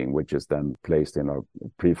thinking, which is then placed in our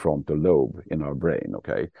prefrontal lobe in our brain,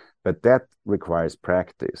 okay? But that requires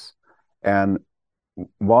practice. And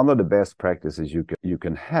one of the best practices you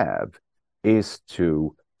can have is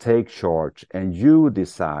to take charge and you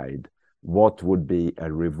decide what would be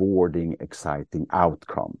a rewarding, exciting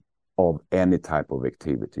outcome of any type of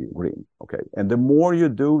activity you're in, okay? And the more you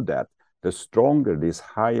do that, the stronger this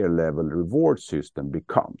higher level reward system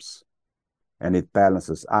becomes, and it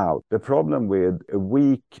balances out. The problem with a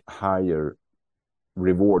weak higher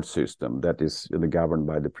reward system that is governed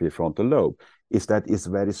by the prefrontal lobe is that it's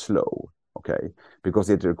very slow, okay?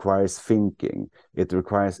 Because it requires thinking, it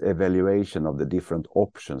requires evaluation of the different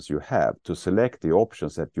options you have to select the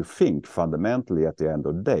options that you think fundamentally at the end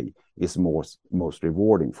of the day is most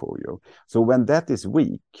rewarding for you. So when that is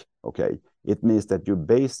weak, okay, it means that you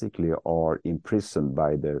basically are imprisoned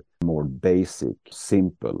by the more basic,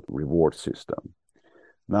 simple reward system.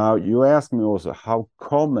 Now, you asked me also, how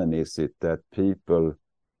common is it that people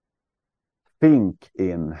think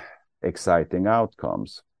in exciting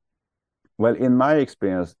outcomes? Well, in my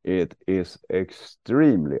experience, it is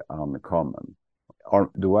extremely uncommon. Or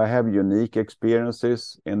do I have unique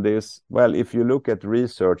experiences in this? Well, if you look at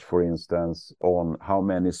research, for instance, on how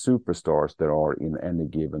many superstars there are in any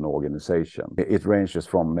given organization, it ranges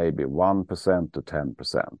from maybe 1% to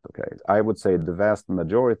 10%, okay? I would say the vast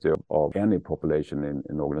majority of any population in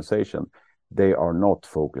an organization, they are not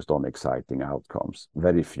focused on exciting outcomes.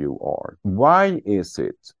 Very few are. Why is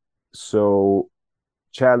it so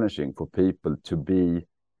challenging for people to be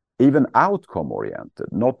even outcome-oriented,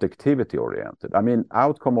 not activity-oriented? I mean,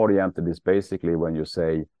 outcome-oriented is basically when you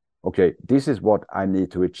say, okay, this is what I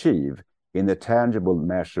need to achieve in a tangible,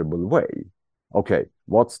 measurable way. Okay,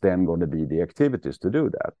 what's then going to be the activities to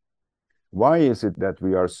do that? Why is it that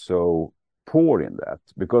we are so poor in that?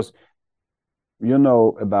 Because you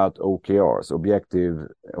know about OKRs,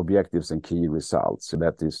 objectives and key results. So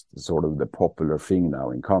that is sort of the popular thing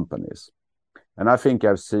now in companies. And I think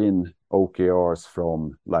I've seen OKRs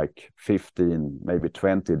from like 15, maybe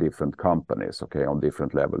 20 different companies, okay, on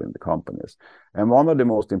different level in the companies. And one of the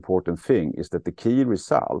most important thing is that the key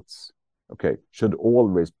results, okay, should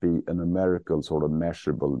always be a numerical sort of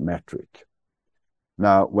measurable metric.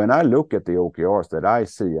 Now, when I look at the OKRs that I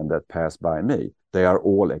see and that pass by me, they are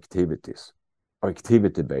all activities, or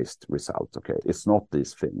activity-based results, okay? It's not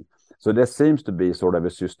this thing. So there seems to be sort of a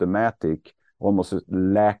systematic, almost a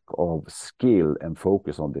lack of skill and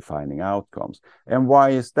focus on defining outcomes. And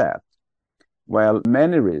why is that? Well,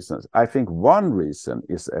 many reasons. I think one reason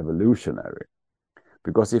is evolutionary.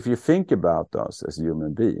 Because if you think about us as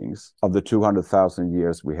human beings, of the 200,000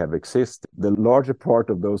 years we have existed, the larger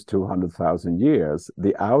part of those 200,000 years,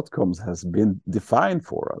 the outcomes has been defined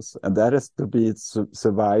for us. And that is to be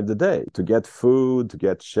survive the day, to get food, to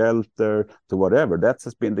get shelter, to whatever. That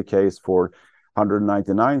has been the case for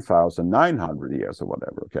 199,900 years or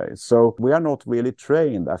whatever, okay? So we are not really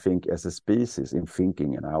trained, I think, as a species in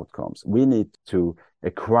thinking and outcomes. We need to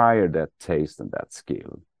acquire that taste and that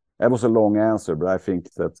skill. That was a long answer, but I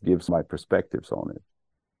think that gives my perspectives on it.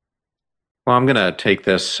 Well, I'm going to take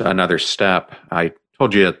this another step. I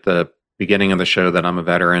told you at the beginning of the show that I'm a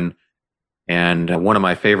veteran, and one of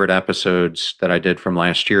my favorite episodes that I did from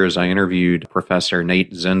last year is I interviewed Professor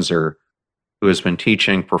Nate Zinzer, who has been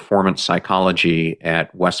teaching performance psychology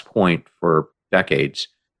at West Point for decades.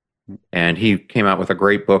 And he came out with a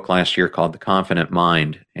great book last year called The Confident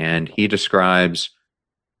Mind. And he describes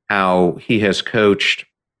how he has coached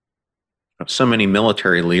so many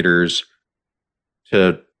military leaders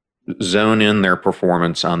to zone in their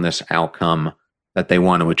performance on this outcome that they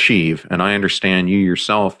want to achieve. And I understand you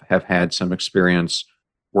yourself have had some experience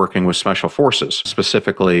working with special forces,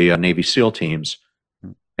 specifically Navy SEAL teams.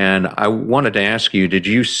 And I wanted to ask you, did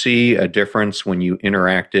you see a difference when you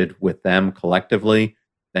interacted with them collectively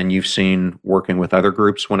than you've seen working with other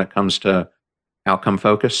groups when it comes to outcome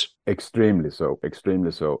focus? Extremely so,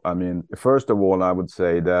 extremely so. I mean, first of all, I would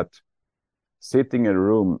say that sitting in a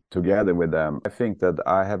room together with them, I think that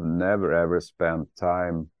I have never ever spent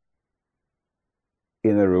time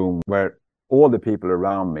in a room where all the people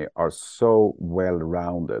around me are so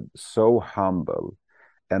well-rounded, so humble,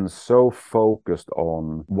 and so focused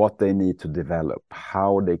on what they need to develop,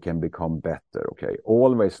 how they can become better, okay?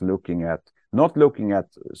 Always not looking at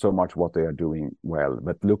so much what they are doing well,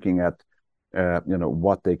 but looking at,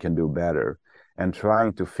 what they can do better and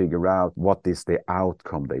trying to figure out what is the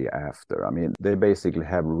outcome they are after. I mean, they basically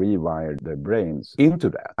have rewired their brains into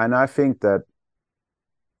that. And I think that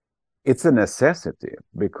it's a necessity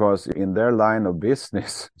because in their line of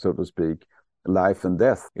business, so to speak, life and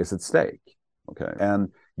death is at stake. Okay. And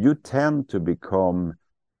you tend to become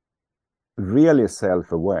really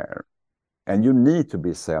self-aware, and you need to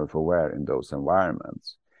be self-aware in those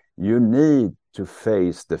environments. You need to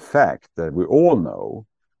face the fact that we all know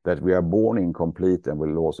that we are born incomplete and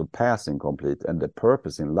will also pass incomplete. And the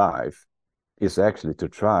purpose in life is actually to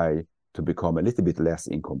try to become a little bit less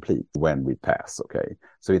incomplete when we pass, okay?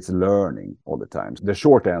 So it's learning all the time. The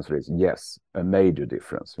short answer is yes, a major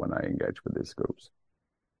difference when I engage with these groups.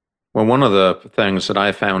 Well, one of the things that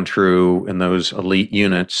I found true in those elite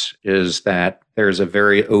units is that there's a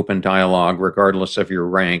very open dialogue, regardless of your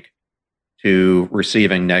rank, to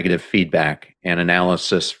receiving negative feedback and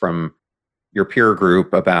analysis from your peer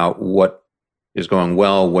group about what is going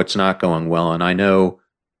well, what's not going well. And I know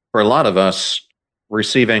for a lot of us,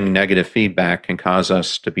 receiving negative feedback can cause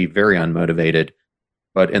us to be very unmotivated.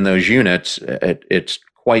 But in those units, it's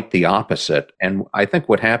quite the opposite. And I think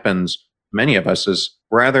what happens, many of us, is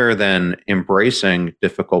rather than embracing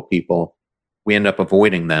difficult people, we end up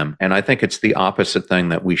avoiding them. And I think it's the opposite thing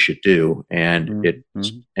that we should do. And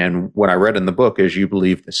and what I read in the book is you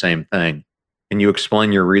believe the same thing. Can you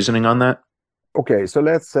explain your reasoning on that? Okay, so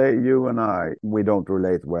let's say you and we don't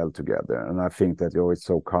relate well together. And I think that it's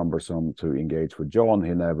so cumbersome to engage with John.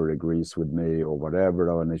 He never agrees with me or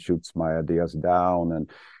whatever, and he shoots my ideas down and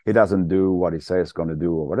he doesn't do what he says he's going to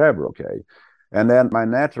do or whatever, okay? And then my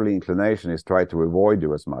natural inclination is try to avoid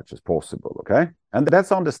you as much as possible, okay? And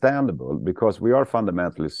that's understandable because we are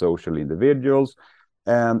fundamentally social individuals.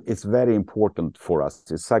 And it's very important for us.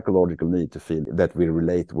 It's psychological need to feel that we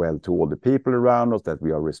relate well to all the people around us, that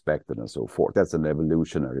we are respected and so forth. That's an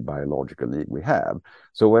evolutionary biological need we have.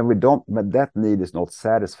 So when that need is not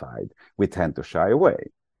satisfied, we tend to shy away.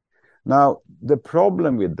 Now, the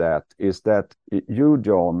problem with that is that you,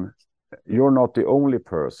 John, you're not the only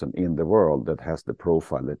person in the world that has the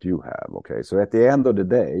profile that you have, okay? So at the end of the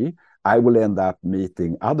day, I will end up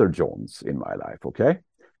meeting other Johns in my life, okay?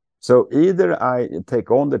 So either I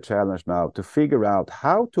take on the challenge now to figure out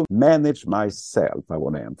how to manage myself, I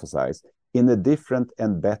want to emphasize, in a different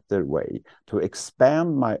and better way, to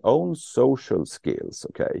expand my own social skills,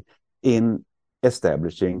 okay, in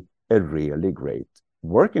establishing a really great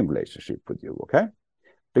working relationship with you, okay?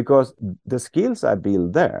 Because the skills I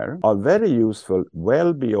build there are very useful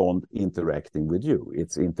well beyond interacting with you.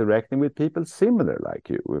 It's interacting with people similar like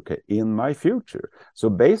you, okay, in my future.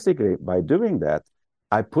 So basically, by doing that,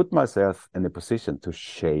 I put myself in a position to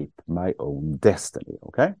shape my own destiny,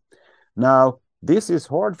 okay? Now, this is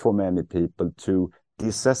hard for many people to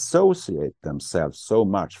disassociate themselves so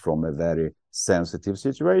much from a very sensitive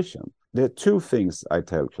situation. There are two things I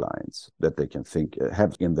tell clients that they can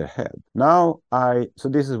have in their head. So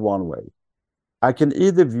this is one way. I can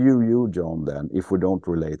either view you, John, then, if we don't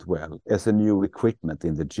relate well, as a new equipment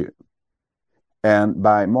in the gym. And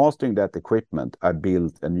by mastering that equipment, I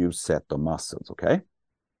build a new set of muscles, okay?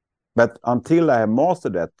 But until I have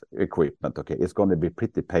mastered that equipment, okay, it's going to be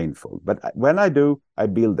pretty painful. But when I do, I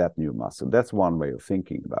build that new muscle. That's one way of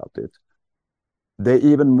thinking about it. The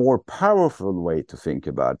even more powerful way to think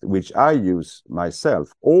about it, which I use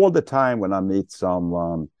myself all the time when I meet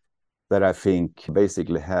someone that I think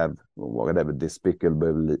basically have whatever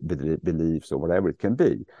despicable beliefs or whatever it can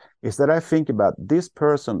be, is that I think about this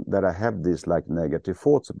person that I have these like negative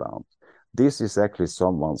thoughts about. This is actually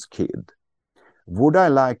someone's kid. Would I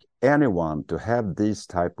like anyone to have these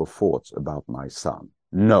type of thoughts about my son?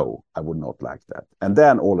 No, I would not like that. And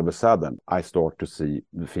then all of a sudden, I start to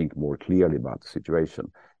think more clearly about the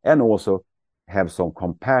situation and also have some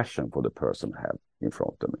compassion for the person I have in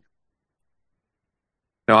front of me.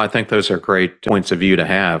 No, I think those are great points of view to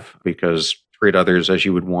have because treat others as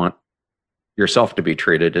you would want yourself to be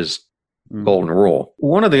treated is golden rule.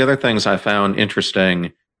 One of the other things I found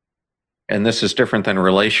interesting, and this is different than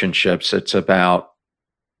relationships, it's about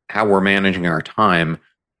how we're managing our time.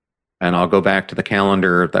 And I'll go back to the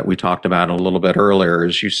calendar that we talked about a little bit earlier.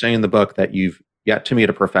 As you say in the book that you've yet to meet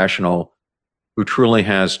a professional who truly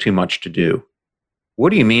has too much to do.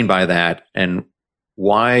 What do you mean by that? And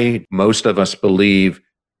why most of us believe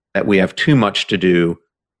that we have too much to do,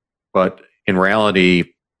 but in reality,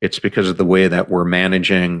 it's because of the way that we're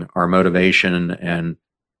managing our motivation and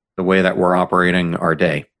the way that we're operating our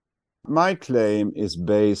day? My claim is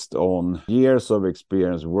based on years of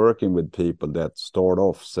experience working with people that start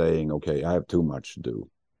off saying, okay, I have too much to do.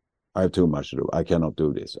 I have too much to do. I cannot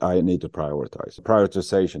do this. I need to prioritize.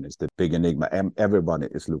 Prioritization is the big enigma. And everybody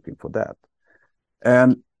is looking for that.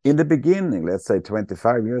 And in the beginning, let's say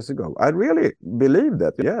 25 years ago, I really believed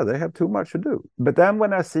that, yeah, they have too much to do. But then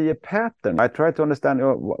when I see a pattern, I try to understand,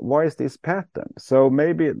 why is this pattern? So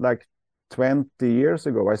maybe like 20 years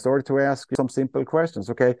ago, I started to ask some simple questions.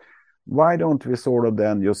 Okay, why don't we sort of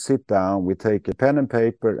then just sit down, we take a pen and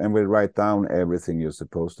paper, and we write down everything you're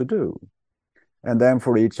supposed to do. And then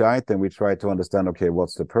for each item, we try to understand, okay,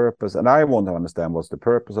 what's the purpose? And I want to understand what's the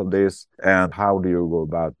purpose of this and how do you go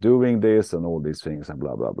about doing this and all these things and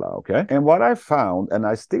blah, blah, blah, okay? And what I found, and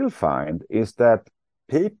I still find, is that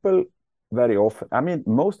people very often, I mean,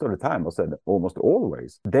 most of the time, I said almost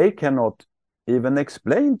always, they cannot even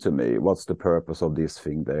explain to me what's the purpose of this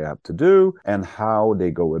thing they have to do and how they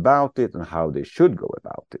go about it and how they should go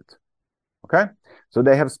about it. Okay? So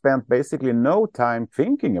they have spent basically no time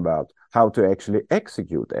thinking about how to actually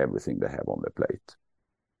execute everything they have on the plate.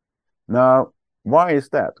 Now, why is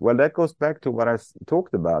that? Well, that goes back to what I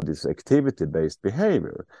talked about, this activity-based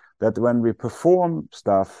behavior, that when we perform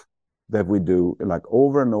stuff that we do like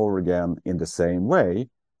over and over again in the same way,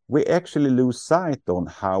 we actually lose sight on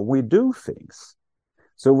how we do things.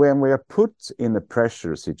 So when we are put in a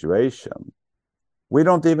pressure situation, we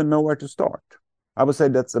don't even know where to start. I would say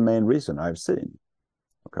that's the main reason I've seen.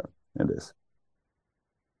 Okay, in this.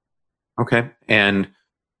 Okay. And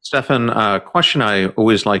Stefan, a question I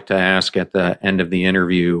always like to ask at the end of the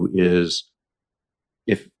interview is,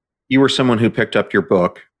 if you were someone who picked up your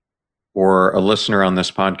book or a listener on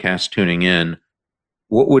this podcast tuning in,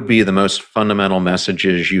 what would be the most fundamental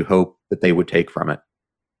messages you hope that they would take from it?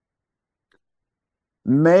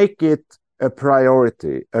 Make it a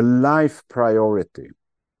priority, a life priority,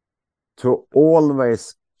 to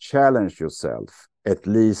always challenge yourself at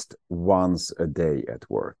least once a day at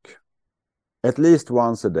work. At least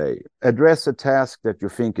once a day. Address a task that you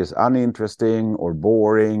think is uninteresting or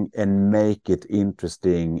boring and make it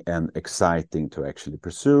interesting and exciting to actually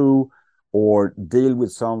pursue, or deal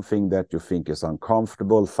with something that you think is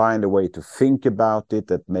uncomfortable. Find a way to think about it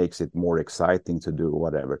that makes it more exciting to do,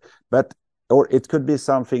 whatever. Or it could be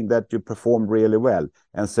something that you perform really well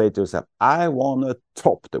and say to yourself, I want to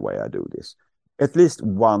top the way I do this. At least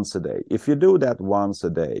once a day. If you do that once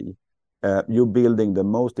a day, you're building the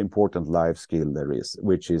most important life skill there is,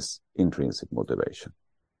 which is intrinsic motivation.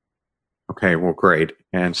 Okay, well, great.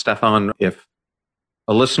 And Stefan, if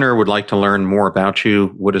a listener would like to learn more about you,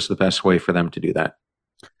 what is the best way for them to do that?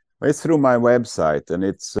 It's through my website, and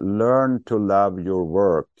it's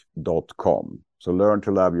learntoLoveYourWork.com. So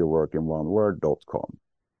learntoLoveYourWork in one word.com.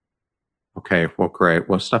 Okay, well, great.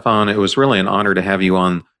 Well, Stefan, it was really an honor to have you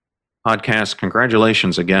on podcast.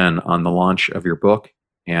 Congratulations again on the launch of your book.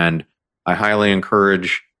 And I highly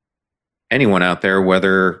encourage anyone out there,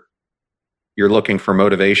 whether you're looking for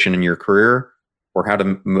motivation in your career or how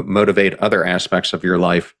to motivate other aspects of your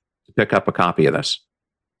life, to pick up a copy of this.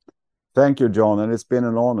 Thank you, John. And it's been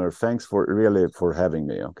an honor. Thanks for having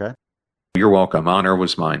me. Okay. You're welcome. Honor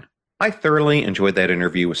was mine. I thoroughly enjoyed that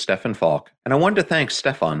interview with Stefan Falk, and I wanted to thank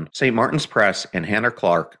Stefan, St. Martin's Press, and Hannah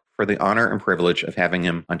Clark for the honor and privilege of having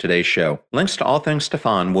him on today's show. Links to all things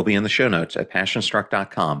Stefan will be in the show notes at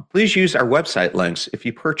passionstruck.com. Please use our website links if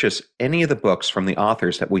you purchase any of the books from the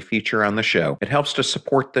authors that we feature on the show. It helps to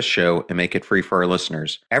support this show and make it free for our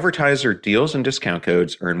listeners. Advertiser deals and discount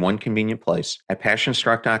codes are in one convenient place at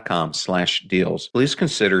passionstruck.com/deals. Please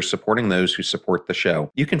consider supporting those who support the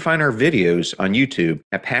show. You can find our videos on YouTube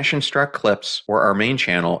at Passion Struck Clips or our main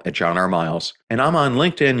channel at John R. Miles. And I'm on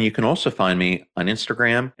LinkedIn. You can also find me on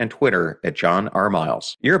Instagram and Twitter at John R.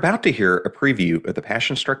 Miles. You're about to hear a preview of the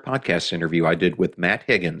Passion Struck podcast interview I did with Matt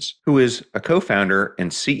Higgins, who is a co-founder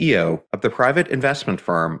and CEO of the private investment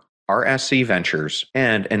firm RSC Ventures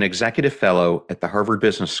and an executive fellow at the Harvard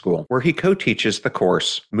Business School, where he co-teaches the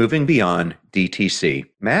course Moving Beyond DTC.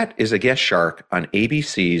 Matt is a guest shark on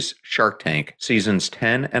ABC's Shark Tank seasons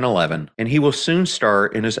 10 and 11, and he will soon star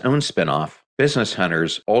in his own spinoff, Business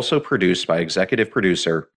Hunters, also produced by executive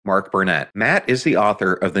producer Mark Burnett. Matt is the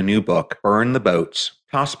author of the new book, Burn the Boats,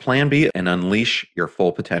 Toss Plan B and Unleash Your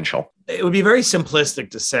Full Potential. it would be very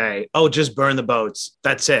simplistic to say, oh, just burn the boats.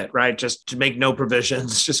 That's it, right? Just to make no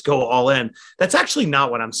provisions, just go all in. That's actually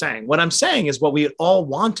not what I'm saying. What I'm saying is what we all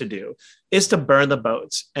want to do is to burn the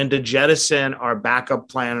boats and to jettison our backup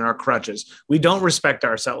plan and our crutches. We don't respect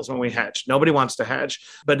ourselves when we hedge. Nobody wants to hedge,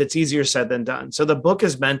 but it's easier said than done. So the book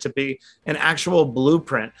is meant to be an actual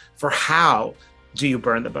blueprint for how do you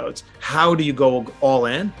burn the boats? How do you go all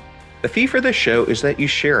in? The fee for this show is that you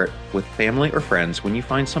share it with family or friends when you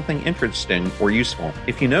find something interesting or useful.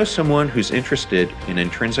 If you know someone who's interested in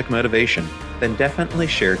intrinsic motivation, then definitely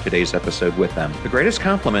share today's episode with them. The greatest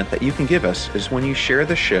compliment that you can give us is when you share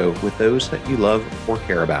the show with those that you love or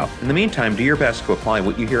care about. In the meantime, do your best to apply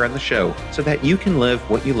what you hear on the show so that you can live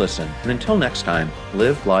what you listen. And until next time,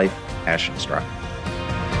 live life passion-struck.